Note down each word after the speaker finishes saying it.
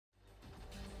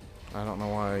I don't know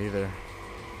why either.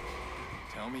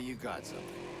 Tell me you got something.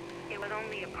 It was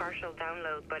only a partial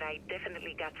download, but I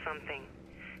definitely got something.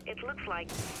 It looks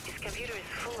like his computer is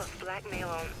full of blackmail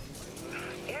on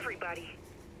everybody.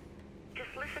 Just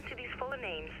listen to these full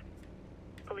names.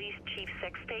 Police Chief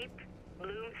Sex Tape,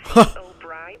 Bloom CEO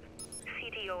Bribe,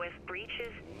 ctOS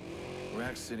breaches.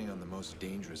 Rack's sitting on the most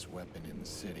dangerous weapon in the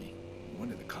city. When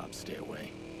did the cops stay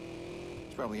away?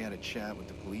 He's probably had a chat with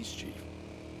the police chief.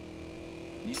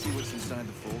 You see what's inside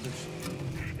the folders?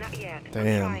 Not yet.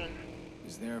 Damn. I'm trying.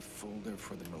 Is there a folder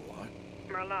for the Merlot?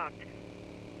 Merlot.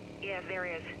 Yes, there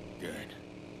is. Good.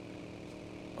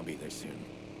 I'll be there soon.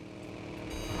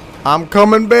 I'm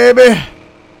coming, baby.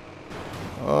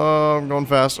 Oh, I'm going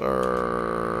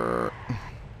faster.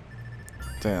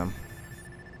 Damn.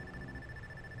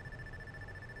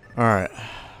 Alright.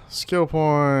 Skill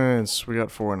points. We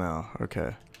got 4 now.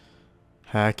 Okay.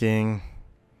 Hacking.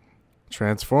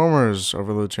 Transformers.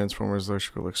 Overload transformers,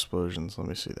 electrical explosions. Let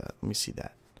me see that. Let me see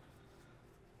that.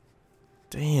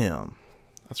 Damn.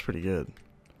 That's pretty good.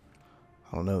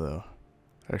 I don't know, though.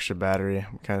 Extra battery.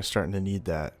 I'm kind of starting to need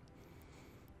that.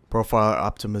 Profile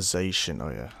optimization. Oh,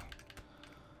 yeah.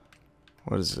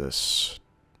 What is this?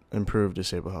 Improve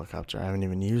disable helicopter. I haven't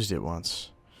even used it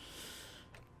once.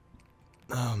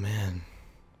 Oh, man.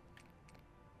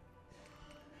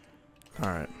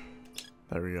 Alright.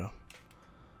 There we go.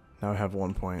 Now I have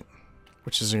 1 point.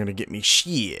 Which isn't going to get me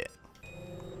shit.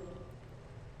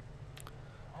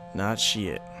 Not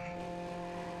shit.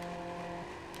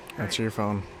 Answer your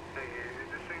phone. Hey,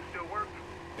 does this thing still work?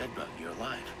 Bedbug, you're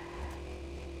alive.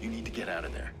 You need to get out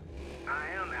of there. I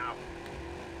am now.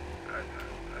 I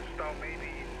just thought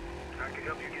maybe I could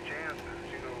help you get your answers.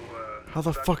 You know, How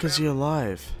the fuck is he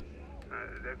alive?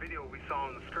 that video we saw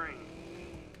on the screen.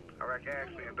 Iraq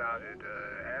asked me about it.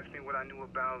 Asked me what I knew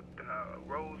about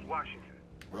Rose Washington.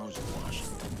 Rose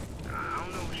Washington. I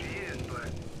don't know who she is, but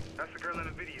that's the girl in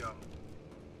the video.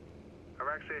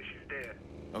 Iraq says she's dead.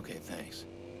 Okay, thanks.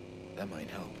 That might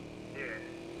help. Yeah.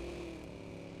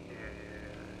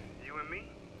 You and me?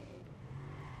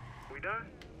 We done?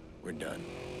 We're done.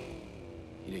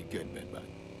 You did good, Bedbug.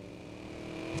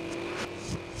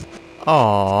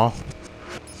 Aww.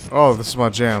 Oh, this is my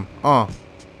jam. Oh,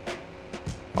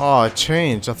 it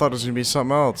changed. I thought it was gonna be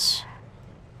something else.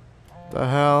 The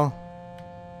hell?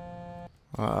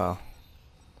 Uh-oh.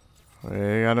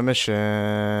 We got a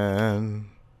mission.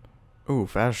 Ooh,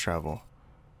 fast travel.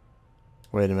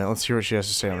 Wait a minute. Let's hear what she has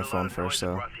to say on the phone first,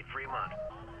 though.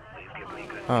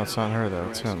 Oh, it's not her, though.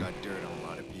 It's him. Got dirt on a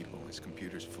lot of people. His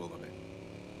computer's full of it.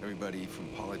 Everybody from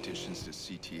politicians to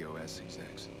ctOS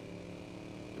execs.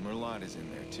 The Merlot is in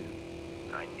there, too.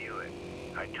 I knew it.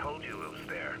 I told you it was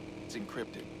there. It's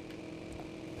encrypted.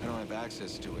 I don't have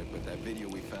access to it, but that video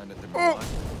we found at the Merlot,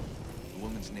 the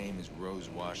woman's name is Rose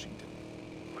Washington.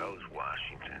 Rose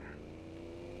Washington.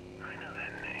 I know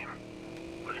that name.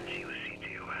 Wasn't she with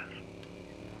ctOS?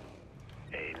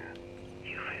 Aiden,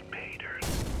 you had paid her.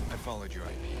 I followed your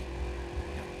IP.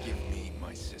 Now give me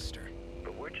my sister.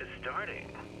 But we're just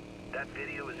starting. That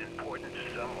video is important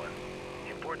to someone.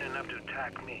 Important enough to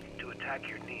attack me, to attack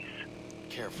your niece.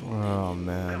 Careful. Oh,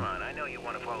 man. Come on, I know you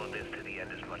want to follow this to the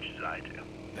end as much as I do.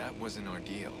 That wasn't our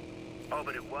deal. Oh,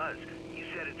 but it was. You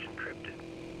said it's encrypted.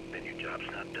 Then your job's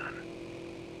not done.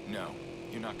 No,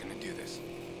 you're not gonna do this.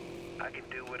 I can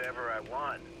do whatever I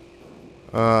want.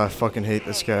 I fucking hate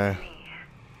this guy.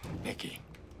 Nikki.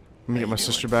 Let me get my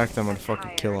sister back, then I'm gonna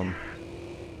fucking kill him.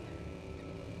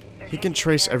 He can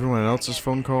trace everyone else's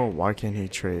phone call. Why can't he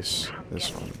trace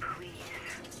this one?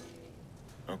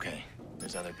 Okay,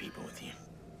 there's other people with you.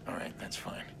 Alright, that's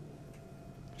fine.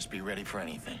 Just be ready for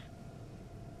anything.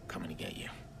 Coming to get you.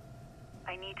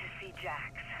 I need to see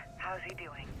Jax. How's he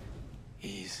doing?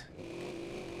 He's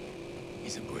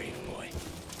a brave boy.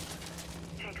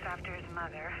 Takes after his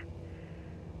mother,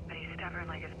 but he's stubborn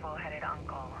like his bull-headed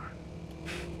uncle.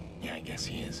 Yeah, I guess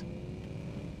he is.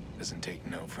 Doesn't take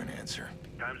no for an answer.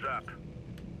 Time's up.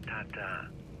 Ta-ta.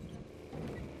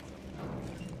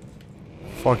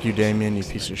 Fuck you, Damien, you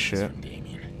piece of shit. From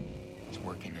Damien. He's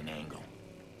working an angle.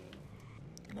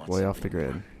 He wants Way off the something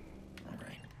grid. done.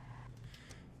 Alright.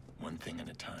 One thing at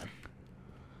a time.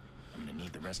 I'm gonna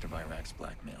need the rest of Iraq's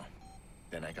blackmail.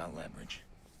 Then I got leverage.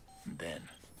 And then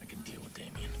I can deal with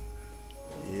Damien.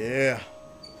 Yeah.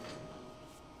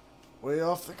 Way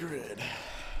off the grid.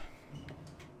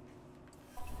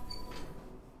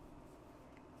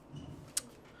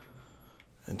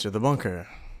 Into the bunker.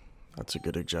 That's a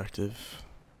good objective.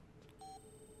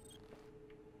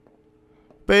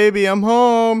 Baby, I'm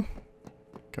home.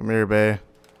 Come here, bae. Is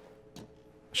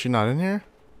she not in here?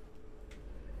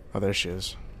 Oh, there she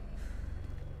is.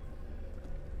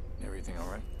 Never Everything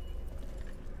all right?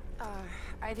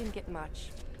 I didn't get much.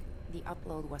 The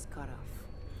upload was cut off.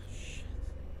 Shit.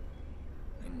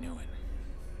 I knew it.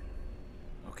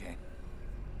 Okay.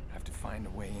 I have to find a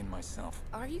way in myself.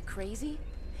 Are you crazy?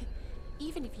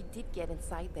 Even if you did get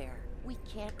inside there, we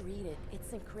can't read it. It's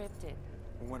encrypted.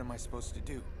 What am I supposed to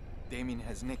do? Damien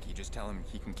has Nikki. Just tell him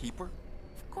he can keep her?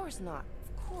 Of course not.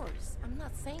 Of course. I'm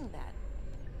not saying that.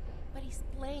 But he's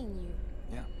playing you.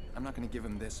 Yeah, I'm not gonna give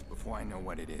him this before I know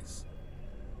what it is.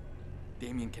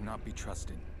 Damien cannot be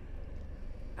trusted.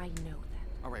 I know that.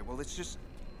 All right, well, let's just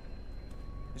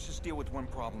deal with one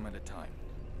problem at a time.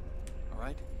 All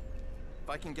right? If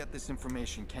I can get this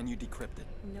information, can you decrypt it?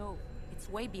 No, it's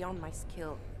way beyond my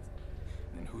skill.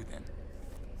 Then who then?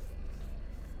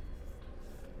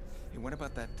 Hey, what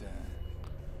about that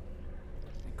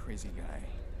crazy guy?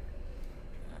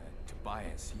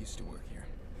 Tobias, he used to work here.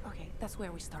 Okay, that's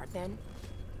where we start then.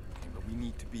 Okay, but we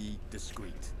need to be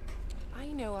discreet. I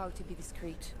know how to be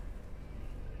discreet.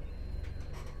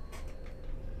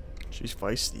 She's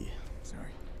feisty.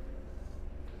 Sorry.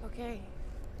 Okay.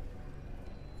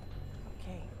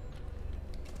 Okay.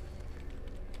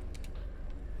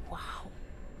 Wow.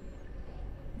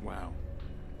 Wow.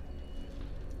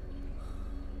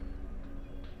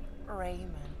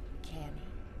 Raymond Kenny.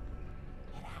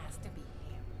 It has to be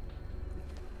him.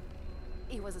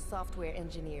 He was a software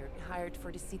engineer hired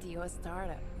for the ctOS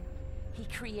startup. He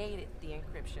created the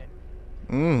encryption.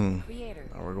 Creator.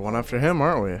 Now we're going after him,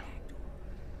 aren't we?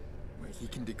 Wait, he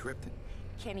can decrypt it?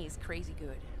 Kenny is crazy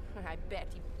good. I bet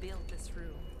he built this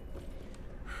room.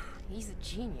 He's a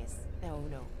genius. Oh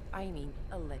no, I mean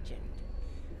a legend.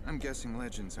 I'm guessing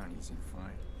legends aren't easy to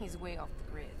find. He's way off the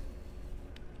grid.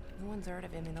 No one's heard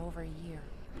of him in over a year.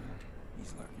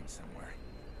 He's lurking somewhere.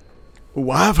 Oh,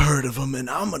 I've heard of him, and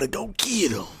I'm gonna go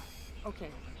get him.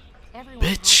 Okay, everyone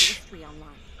has a Bitch. history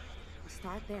online. We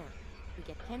start there. We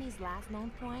get Kenny's last known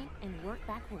point and work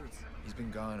backwards. He's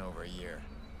been gone over a year.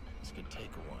 This could take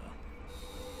a while.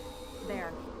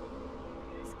 There.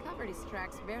 He's covered his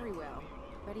tracks very well,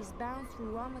 but he's bounced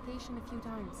through one location a few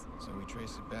times. So we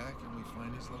trace it back and we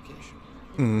find his location.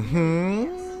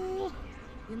 Yes.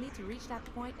 You need to reach that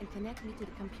point and connect me to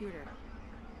the computer.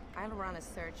 I'll run a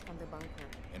search from the bunker.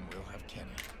 And we'll have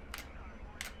Kenny.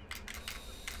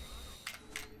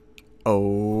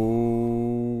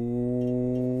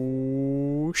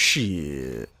 Oh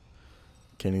shit.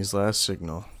 Kenny's last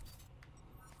signal.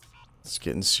 It's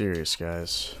getting serious,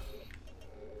 guys.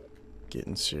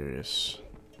 Getting serious.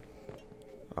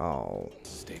 Oh.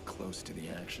 Stay close to the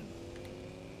action.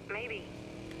 Maybe.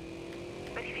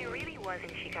 But if he really was in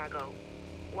Chicago,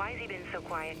 why has he been so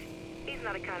quiet? He's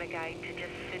not the kind of guy to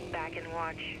just sit back and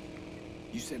watch.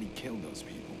 You said he killed those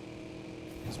people.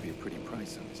 Must be a pretty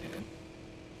price on his head.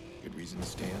 Good reason to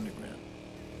stay underground.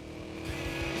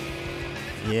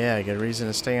 Yeah, good reason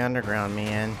to stay underground,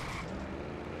 man.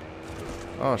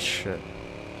 Oh shit.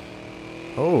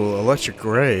 Oh, Electric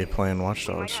Gray playing We might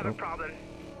Watchdogs. have a problem.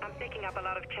 I'm picking up a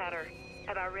lot of chatter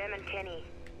about Rem and Kenny.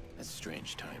 That's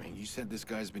strange timing. You said this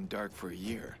guy's been dark for a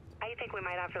year. I think we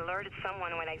might have alerted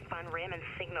someone when I found Raymond's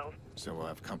signal. So we'll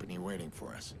have company waiting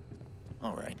for us.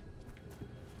 All right.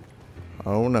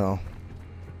 Oh no.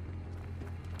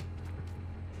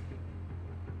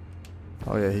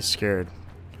 Oh yeah, he's scared.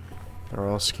 They're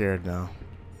all scared now.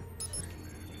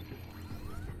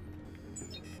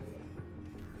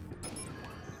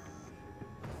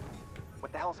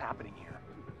 What the hell's happening here?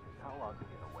 How long are we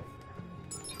gonna wait?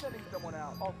 Sending someone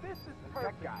out. Oh, this is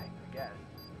perfect. That guy, I guess.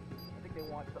 I think they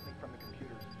want something from the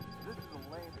computers. This is a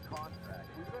lame contract.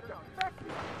 We better affect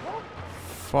it.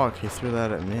 Fuck, he threw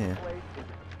that at me. This place is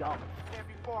dumb. Can't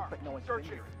be far. But no one's been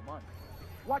here in months.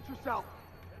 Watch yourself.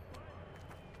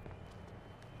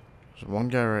 There's one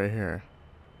guy right here.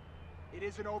 It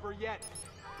isn't over yet.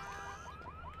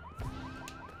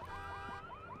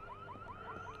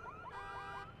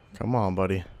 Come on,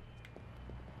 buddy.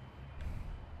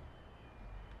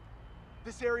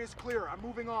 This area's clear. I'm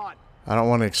moving on. I don't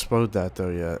want to explode that though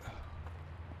yet.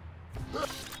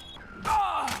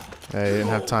 Hey, you didn't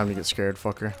have time to get scared,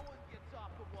 fucker.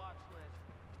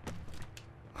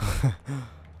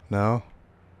 No? No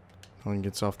one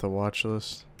gets off the watch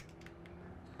list?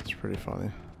 It's pretty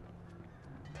funny.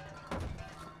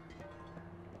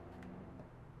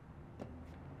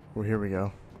 Oh, here we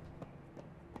go.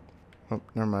 Oh,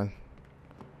 never mind.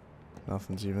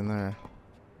 Nothing's even there.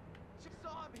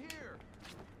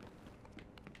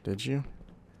 Did you?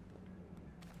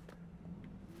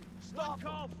 Stop.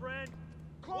 Call, friend.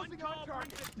 Closing on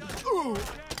target.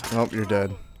 Oh, you're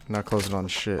dead. Not closing on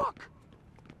shit.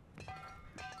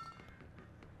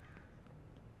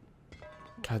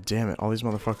 God damn it. All these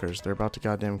motherfuckers. They're about to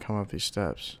goddamn come up these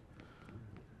steps.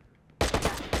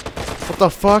 What the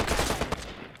fuck?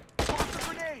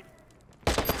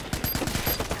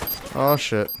 Oh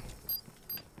shit.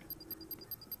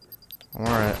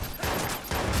 Alright.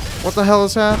 What the hell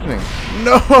is happening?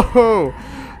 No!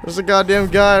 There's a goddamn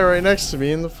guy right next to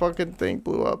me and the fucking thing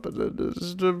blew up.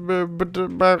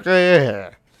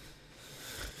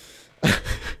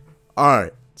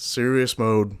 Alright. Serious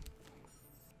mode.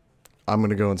 I'm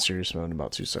gonna go in serious mode in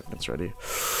about 2 seconds. Ready?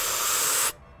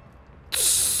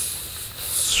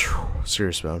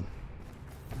 Serious mode.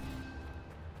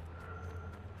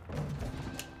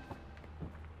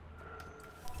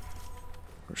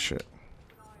 Oh shit.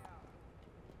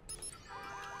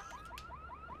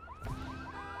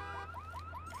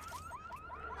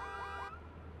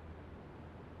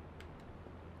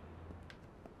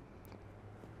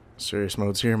 Serious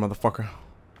mode's here, motherfucker.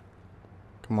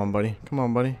 Come on, buddy. Come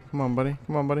on, buddy. Come on, buddy.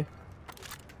 Come on, buddy.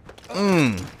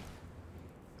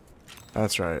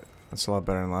 That's right. That's a lot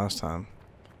better than last time.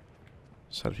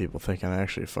 Just had people thinking I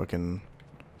actually fucking,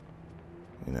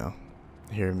 you know,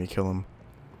 hearing me kill him.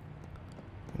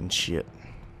 And shit.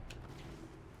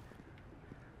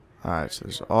 Alright, so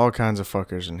there's all kinds of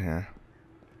fuckers in here.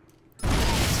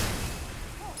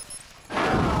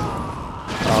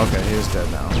 Oh, okay, he is dead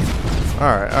now.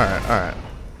 Alright, alright, alright.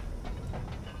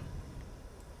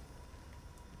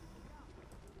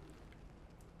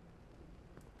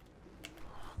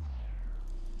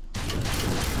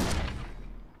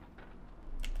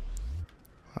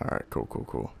 Alright, cool, cool,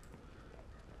 cool.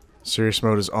 Serious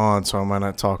mode is on, so I might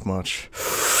not talk much.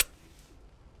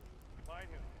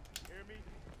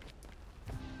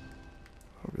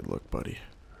 Oh, good luck, buddy.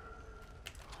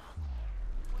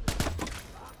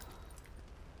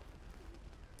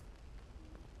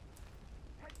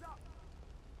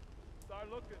 Start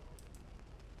looking.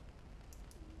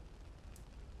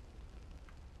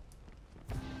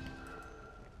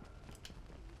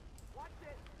 Watch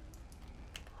it.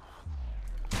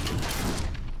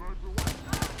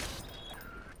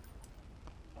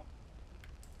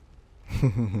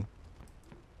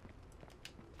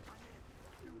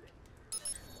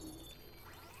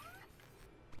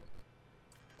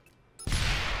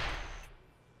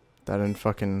 That didn't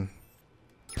fucking...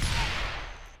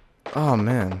 Oh,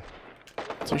 man.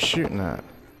 What's he shooting at?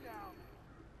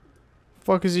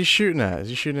 Fuck is he shooting at? Is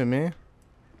he shooting at me?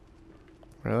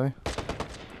 Really?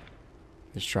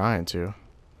 He's trying to.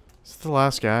 Is this the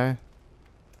last guy?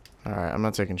 Alright, I'm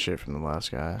not taking shit from the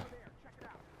last guy.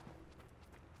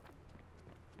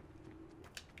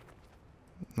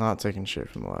 Not taking shit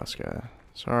from the last guy.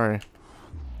 Sorry.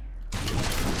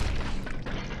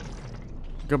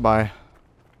 Goodbye.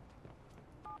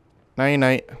 Night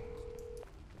night.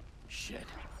 Shit.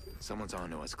 Someone's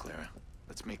onto us, Clara.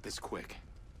 Let's make this quick.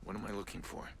 What am I looking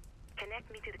for? Connect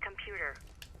me to the computer.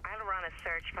 I'll run a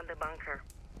search from the bunker.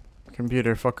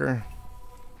 Computer fucker.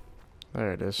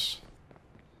 There it is.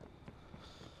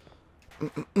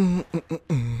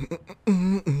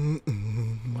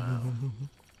 Wow.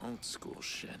 Old school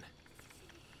shit.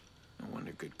 No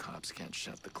wonder good cops can't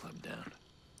shut the club down.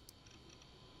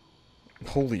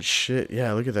 Holy shit.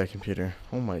 Yeah, look at that computer.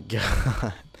 Oh my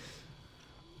god.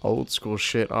 Old school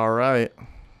shit. Alright.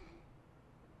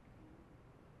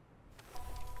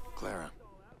 Clara,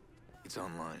 it's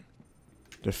online.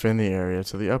 Defend the area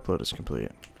till the upload is complete.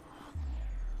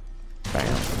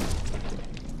 Bam.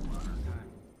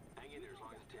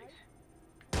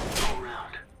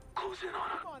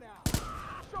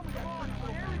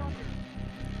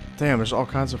 Damn, there's all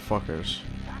kinds of fuckers.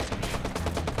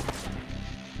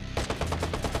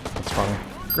 That's funny.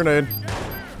 Grenade.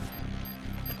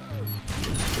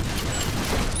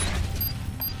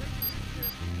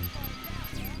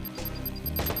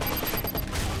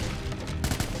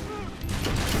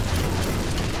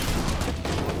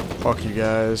 Fuck you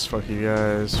guys, fuck you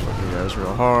guys, fuck you guys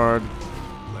real hard.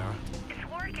 Clara? It's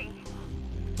working.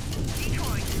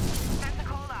 Detroit,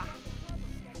 Pensacola,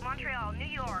 Montreal, New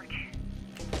York.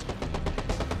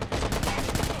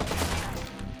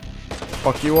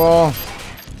 Fuck you all.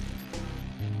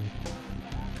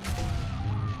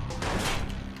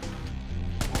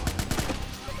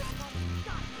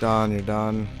 Done, you're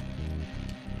done.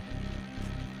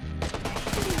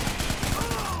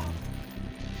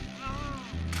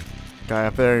 Guy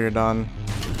up there, you're done.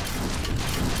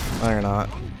 No, you're not.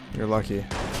 You're lucky.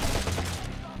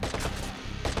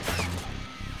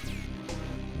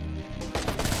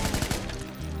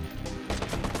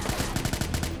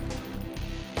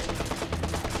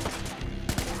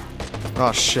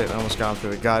 Oh shit, I almost got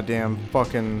through the goddamn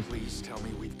fucking Please tell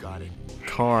me we've got it.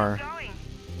 car. Going.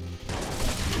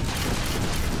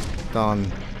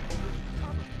 Done.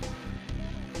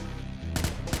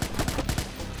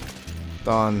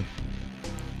 Done.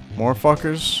 More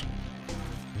fuckers?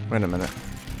 Wait a minute.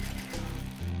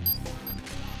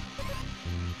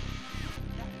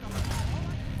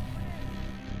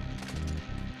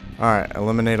 Alright,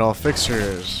 eliminate all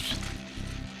fixers.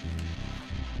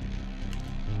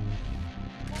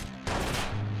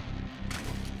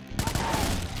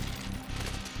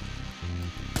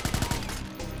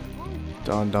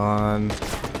 Done.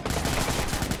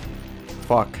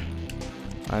 Fuck.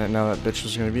 I didn't know that bitch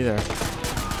was gonna be there.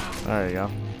 There you go.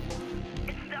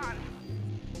 It's done.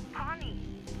 Honey.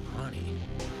 Honey?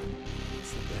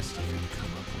 It's the best you can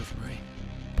come up with, Ray.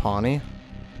 Pawnee?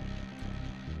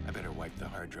 I better wipe the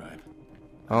hard drive.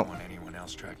 I Oh, don't want anyone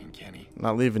else tracking Kenny.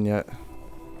 not leaving yet.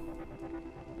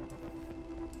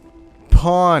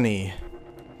 Pawnee.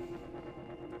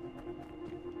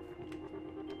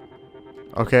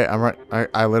 Okay, I'm right.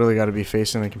 I literally got to be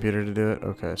facing the computer to do it.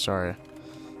 Okay, sorry.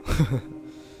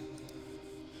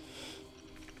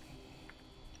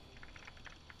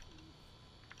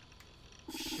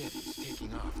 Shit, he's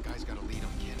taking off. Guy's got a lead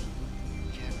on Kenny.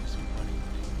 Can't lose him running.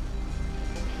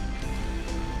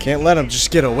 Can't let him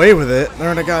just get away with it.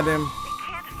 They're in a goddamn They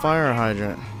can't find fire them.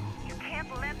 hydrant. You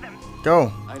can't let them.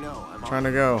 Go. I know. I'm Trying on to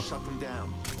it. go. Shut them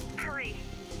down. Hurry.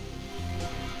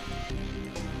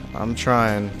 I'm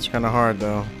trying. It's kind of hard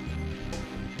though.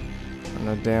 In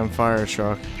a damn fire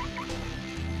truck.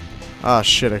 Ah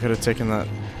shit, I could have taken that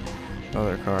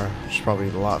other car, which is probably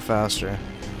a lot faster.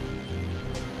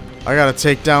 I gotta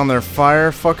take down their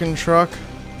fire fucking truck.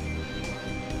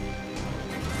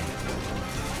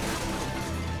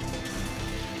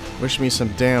 Wish me some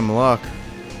damn luck.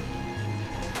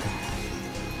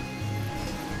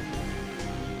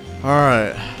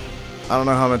 Alright. I don't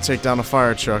know how I'm gonna take down a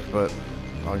fire truck, but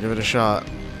I'll give it a shot.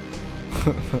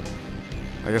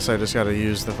 I guess I just gotta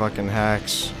use the fucking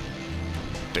hacks.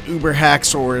 The Uber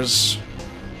hacksaws.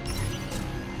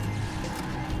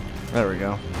 There we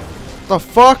go. The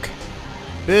fuck?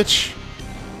 Bitch.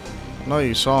 I know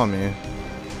you saw me.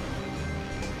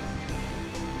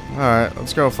 Alright,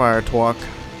 let's go fire twalk. Be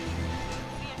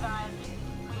advised,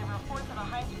 we have reports of a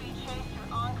high-speed chase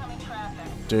through oncoming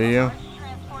traffic. Do you? Large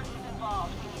transport is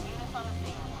involved. We need units on the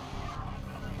scene.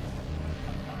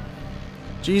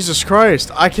 Jesus Christ,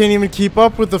 I can't even keep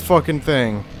up with the fucking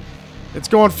thing. It's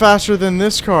going faster than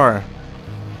this car.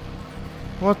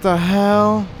 What the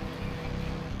hell?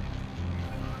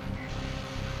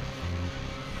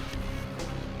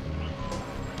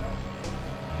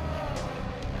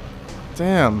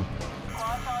 Damn.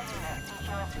 Squads all units.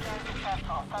 DQS very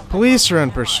successful. Suspect Police are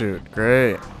in pursuit.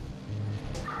 Great. We've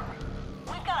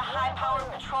got a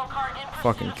high-powered patrol car in pursuit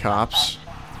Fucking of cops.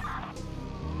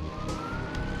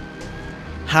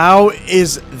 How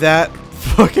is that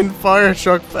fucking fire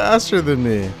truck faster than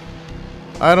me?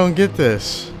 I don't get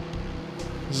this.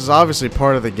 This is obviously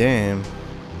part of the game.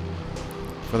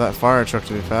 For that fire truck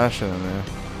to be faster than me.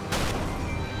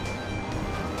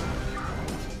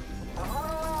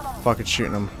 Fucking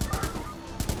shooting him.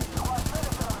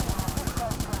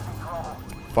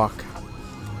 Fuck.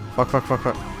 Fuck.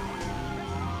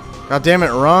 God damn it,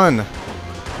 run!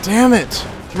 Damn it!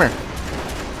 Come here.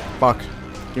 Fuck.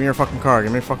 Give me your fucking car.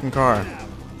 Give me your fucking car.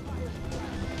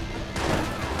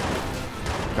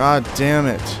 God damn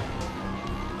it.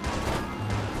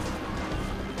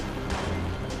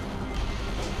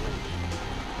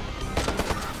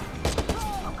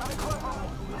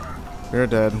 You're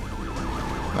dead.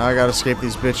 Now I gotta escape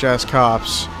these bitch-ass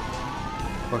cops.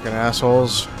 Fucking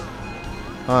assholes.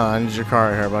 Hold on, I need your car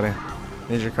right here, buddy.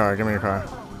 I need your car. Give me your car.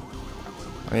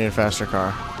 I need a faster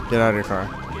car. Get out of your car.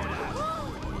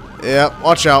 Yep,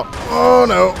 watch out. Oh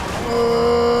no.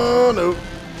 Oh no.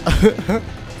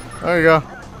 There you go.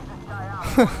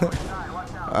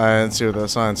 I didn't see what that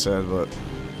sign said, but...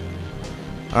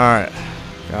 Alright.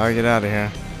 Gotta get out of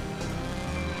here.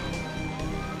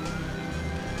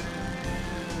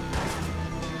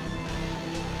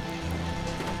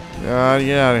 Gotta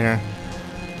get out of here.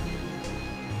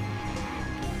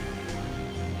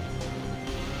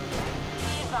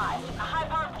 Be advised, a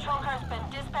high-powered patrol car has been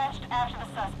dispatched after the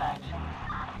suspect.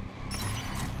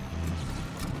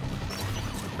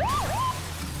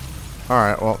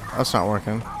 Alright, well, that's not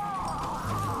working.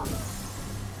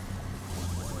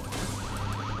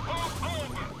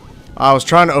 I was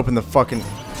trying to open the fucking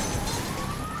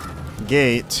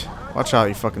gate. Watch out,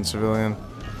 you fucking civilian.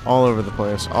 All over the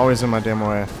place. Always in my damn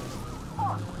way.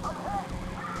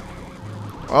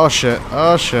 Oh shit.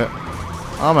 Oh shit.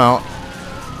 I'm out.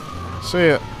 See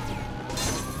ya.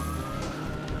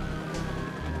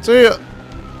 See ya.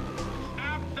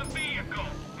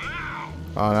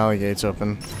 Oh, now the gate's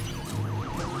open.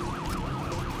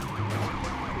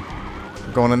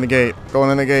 Going in the gate.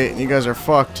 Going in the gate. You guys are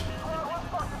fucked.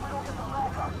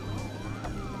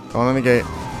 Going in the gate.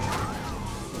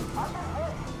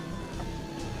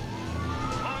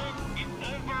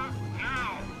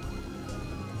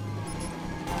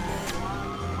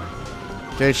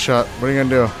 Gate shut. What are you gonna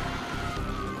do?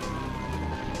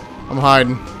 I'm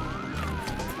hiding.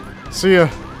 See ya.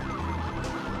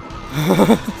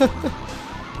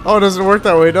 Oh, it doesn't work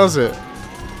that way, does it?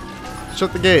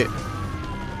 Shut the gate.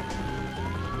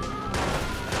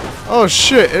 Oh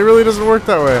shit, it really doesn't work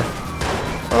that way.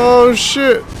 Oh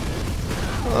shit.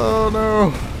 Oh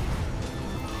no.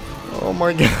 Oh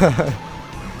my god.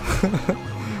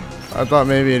 I thought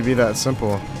maybe it'd be that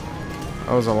simple.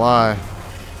 That was a lie.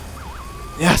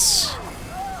 Yes!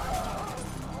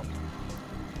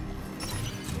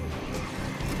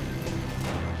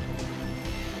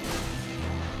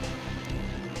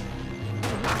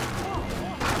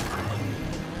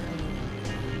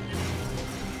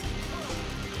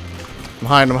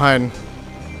 I'm hiding.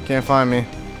 Can't find me.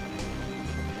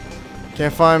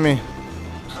 Can't find me.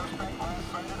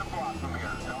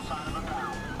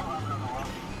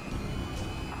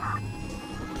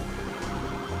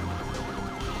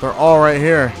 They're all right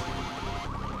here.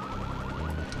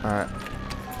 Alright.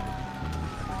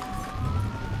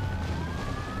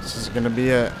 This is gonna be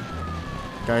it.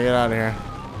 Gotta get out of here.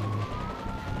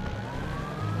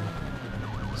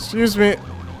 Excuse me.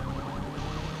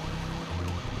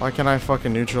 Why can't I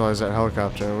fucking neutralize that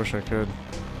helicopter? I wish I could.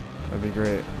 That'd be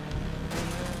great.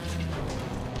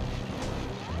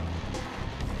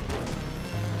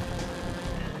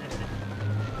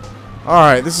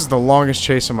 Alright, this is the longest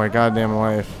chase of my goddamn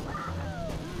life.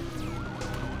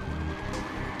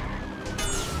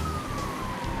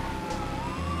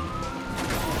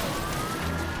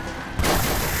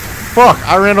 Fuck!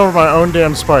 I ran over my own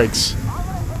damn spikes.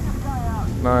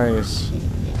 Nice.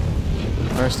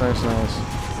 Nice.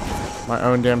 My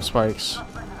own damn spikes. Be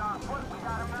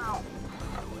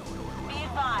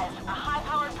advised, a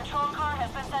high-powered patrol car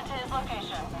has been sent to his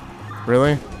location.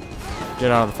 Really?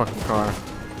 Get out of the fucking car.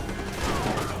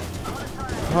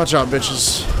 Watch out,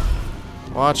 bitches.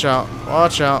 Watch out.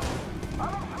 Watch out.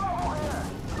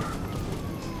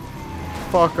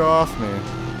 Fuck off me.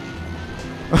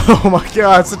 Oh my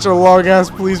god, such a long ass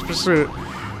police pursuit.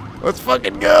 Let's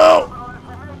fucking go!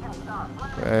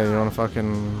 Hey, you wanna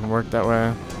fucking work that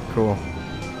way? Cool.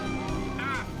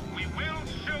 We will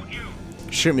shoot you.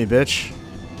 Shoot me, bitch.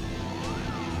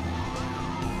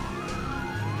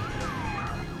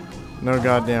 No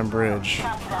goddamn bridge.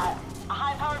 Copy that. A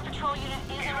high-powered patrol unit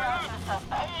is en route to the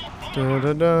suspect.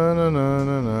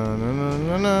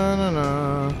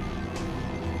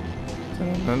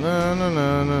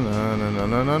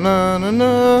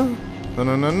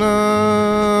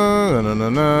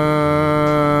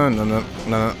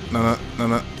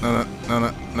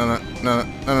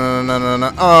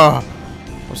 Oh,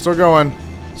 I'm still going.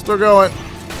 Still going.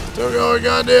 Still going,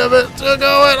 god damn it. Still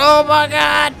going. Oh my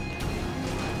god.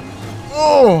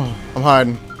 Oh, I'm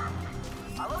hiding.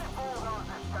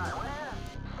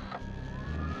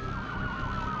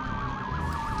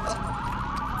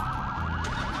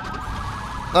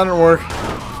 That didn't work.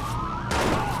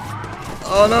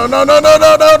 Oh no.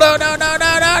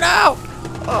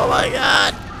 Oh my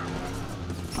god.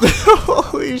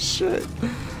 Holy shit.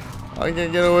 I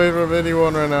can't get away from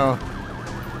anyone right now.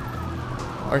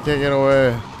 I can't get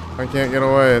away. I can't get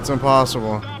away. It's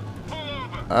impossible.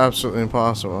 Absolutely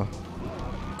impossible.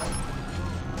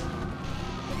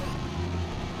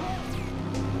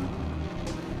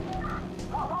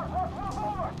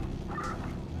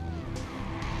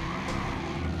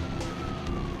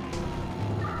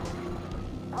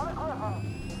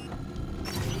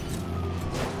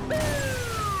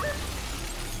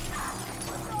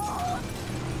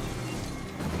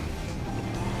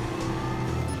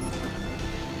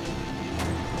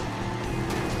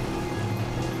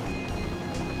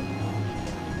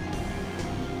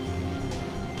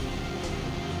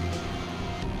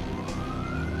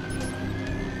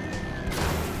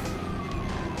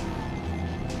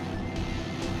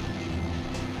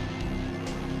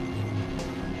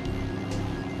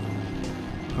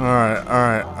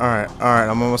 Alright,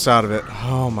 I'm almost out of it.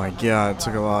 Oh my god, it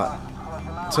took a lot.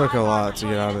 It took a lot to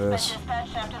get out of this.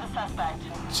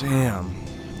 Damn.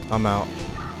 I'm out.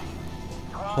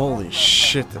 Holy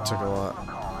shit, that took a lot.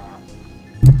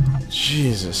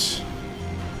 Jesus.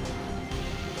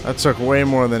 That took way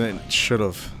more than it should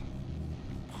have.